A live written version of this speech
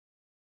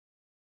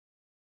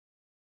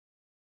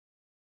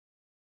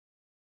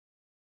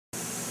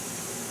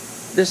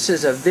This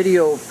is a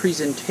video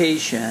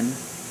presentation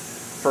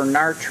for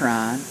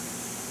Nartron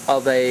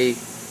of a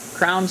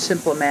Crown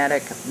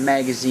Simplimatic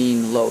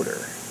Magazine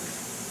loader.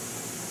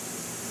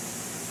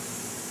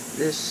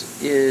 This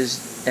is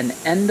an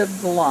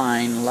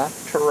end-of-the-line,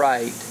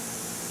 left-to-right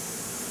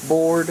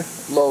board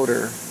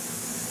loader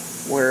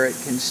where it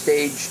can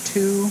stage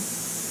 2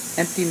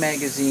 empty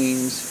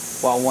magazines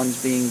while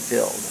one's being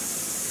filled.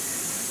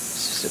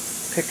 This is a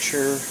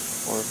picture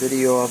or a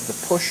video of the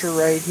pusher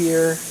right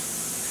here.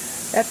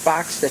 That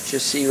box that you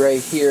see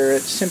right here,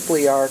 it's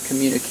simply our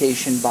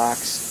communication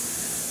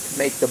box to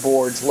make the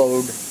boards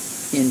load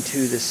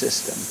into the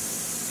system.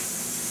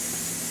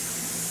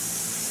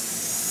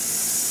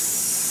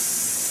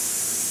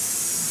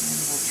 And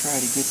we'll try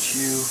to get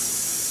you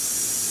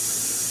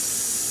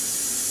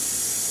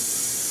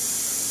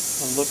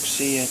a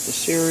look-see at the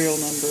serial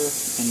number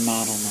and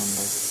model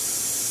number.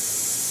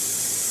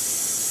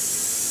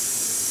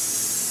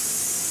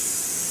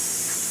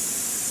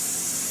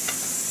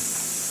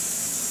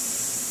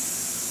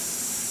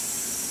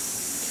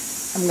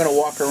 I'm going to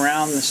walk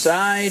around the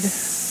side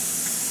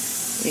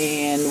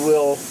and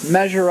we'll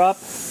measure up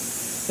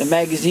the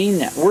magazine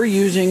that we're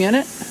using in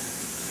it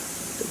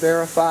to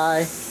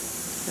verify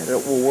that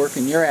it will work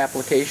in your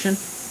application.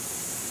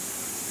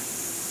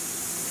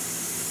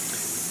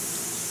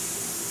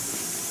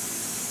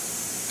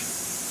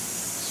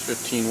 It's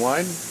 15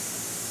 wide,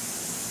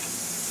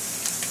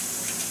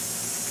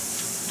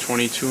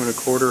 22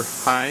 1/4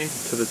 high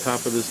to the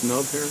top of this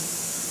nub here,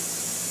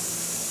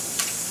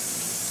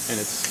 and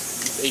it's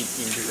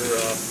 18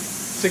 or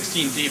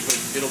 16 deep, but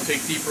it'll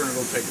take deeper and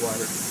it'll take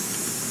wider.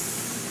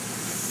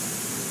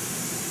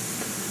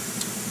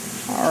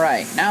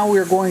 Alright, now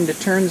we're going to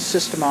turn the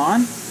system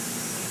on.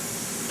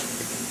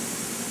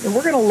 And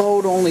we're going to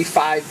load only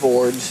 5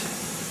 boards.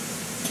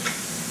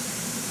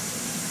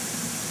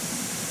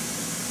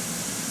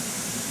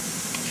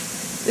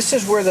 This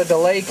is where the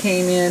delay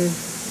came in.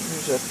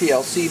 There's a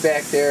PLC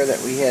back there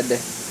that we had to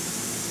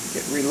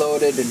get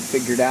reloaded and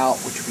figured out,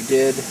 which we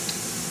did.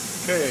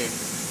 Okay.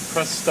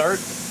 Press start,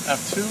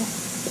 F2.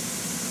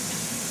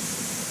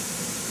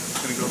 It's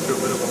going to go through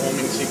a bit of a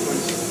homing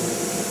sequence.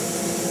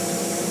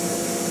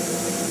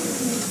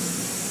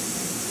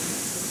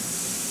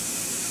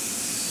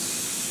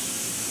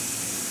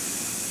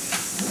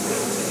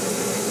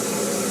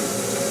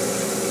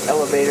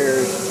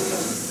 Elevator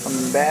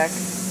coming back.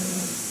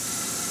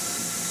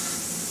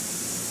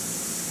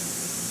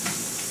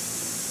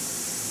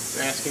 It's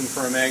asking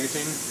for a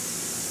magazine.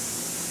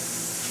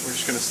 We're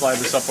just going to slide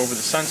this up over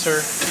the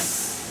sensor.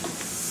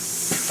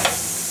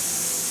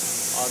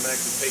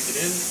 Automatically take it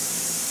in.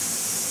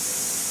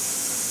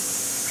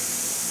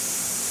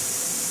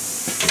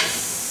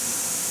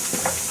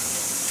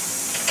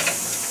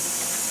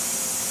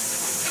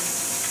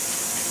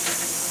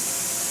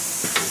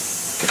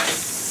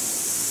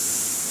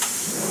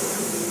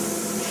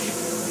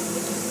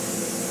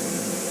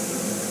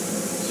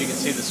 So you can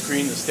see the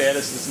screen, the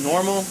status is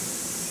normal.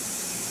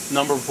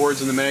 Number of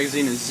boards in the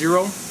magazine is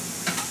 0.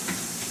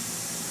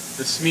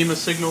 The SMEMA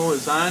signal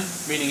is on,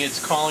 meaning it's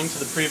calling to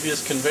the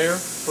previous conveyor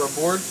for a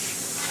board.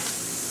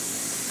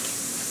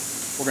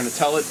 We're going to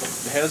tell it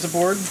has a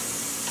board.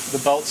 The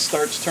belt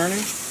starts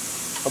turning.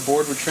 A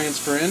board would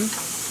transfer in.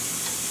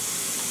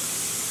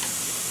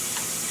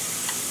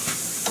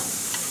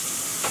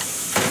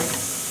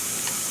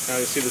 Now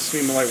you see the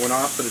SMEMA light went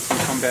off, but it's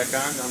going to come back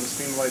on. Now the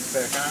SMEMA light's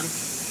back on.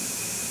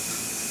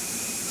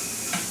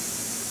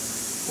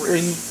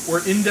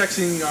 We're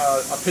indexing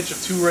a pitch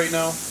of 2 right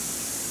now.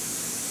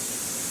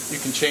 You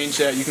can change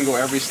that. You can go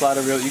every slot,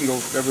 you can go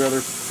every other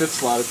 5th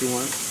slot if you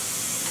want.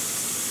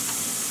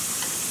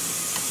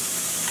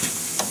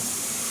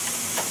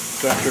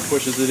 So after it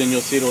pushes it in,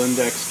 you'll see it'll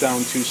index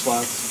down 2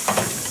 slots.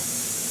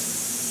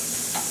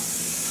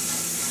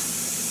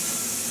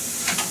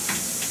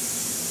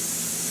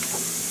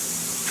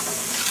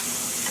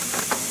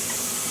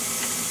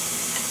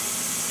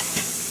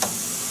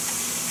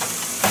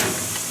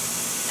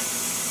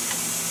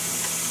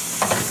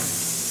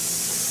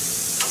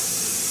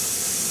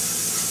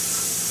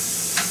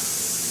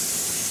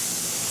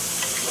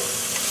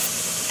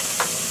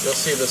 You'll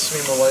see the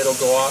SMEMA light will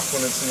go off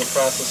when it's in the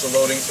process of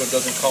loading, so it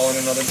doesn't call in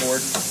another board.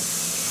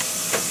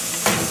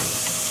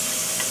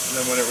 And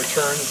then when it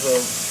returns, the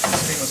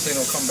SMEMA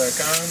signal will come back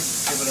on,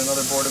 give it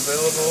another board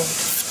available.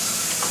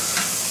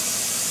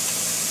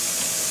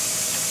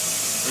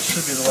 This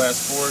should be the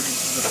last board.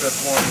 This is the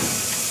 5th one.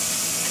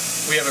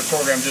 We have it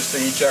programmed just to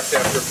eject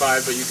after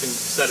 5, but you can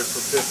set it for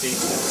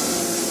 50.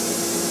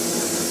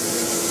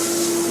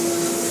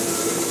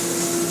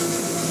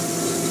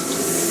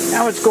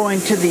 Now it's going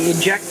to the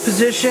eject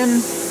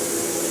position.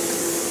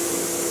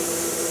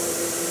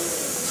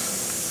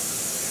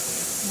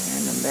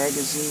 And the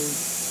magazine,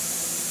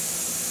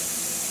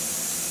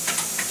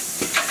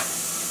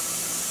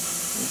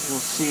 as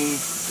you'll see,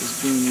 is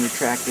being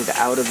retracted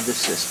out of the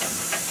system.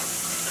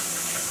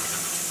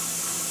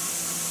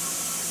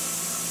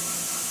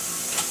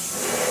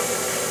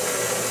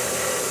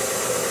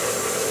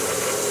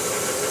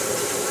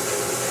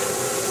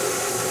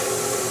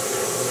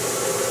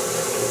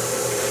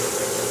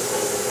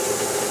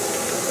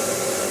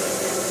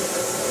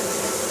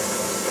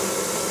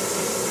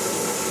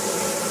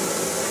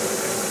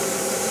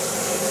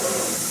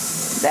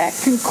 That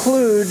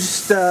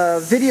concludes the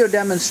video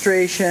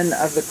demonstration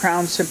of the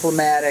Crown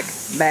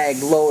Simplimatic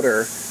Mag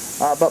Loader.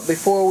 But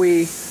before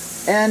we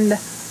end,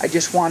 I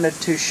just wanted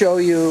to show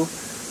you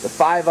the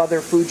 5 other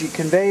Fuji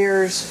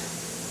conveyors.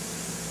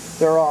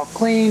 They're all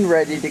clean,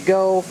 ready to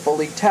go,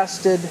 fully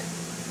tested.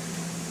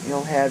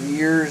 You'll have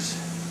years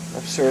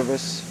of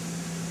service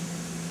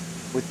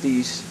with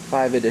these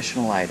 5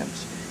 additional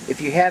items.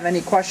 If you have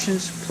any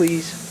questions,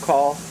 please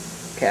call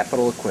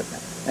Capital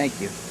Equipment. Thank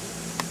you.